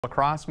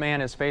La-crosse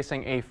man is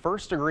facing a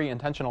first-degree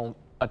intentional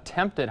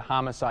attempted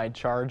homicide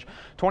charge.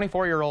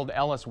 24-year-old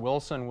Ellis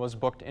Wilson was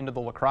booked into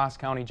the La-Crosse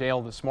County Jail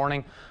this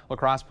morning.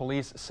 La-Crosse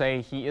police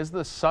say he is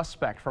the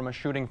suspect from a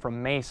shooting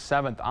from May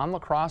 7th on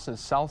La-Crosse's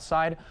south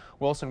side.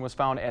 Wilson was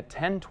found at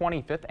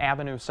 1020 5th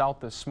Avenue South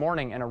this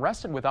morning and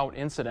arrested without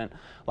incident.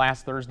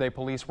 Last Thursday,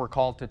 police were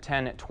called to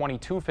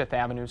 1022 5th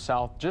Avenue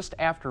South just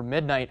after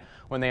midnight.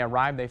 When they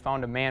arrived, they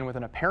found a man with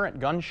an apparent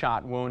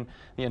gunshot wound.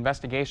 The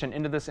investigation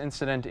into this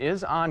incident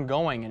is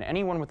ongoing, and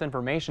anyone with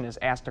information is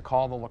asked to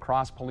call the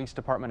La-Crosse Police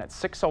Department at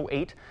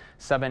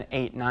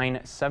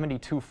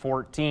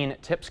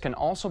 608-789-7214. Tips can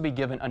also be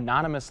given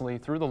anonymously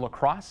through the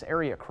La-Crosse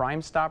Area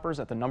Crime Stoppers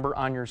at the number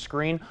on your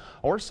screen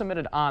or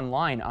submitted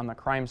online on the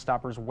Crime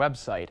Stoppers website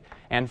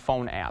and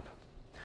phone app.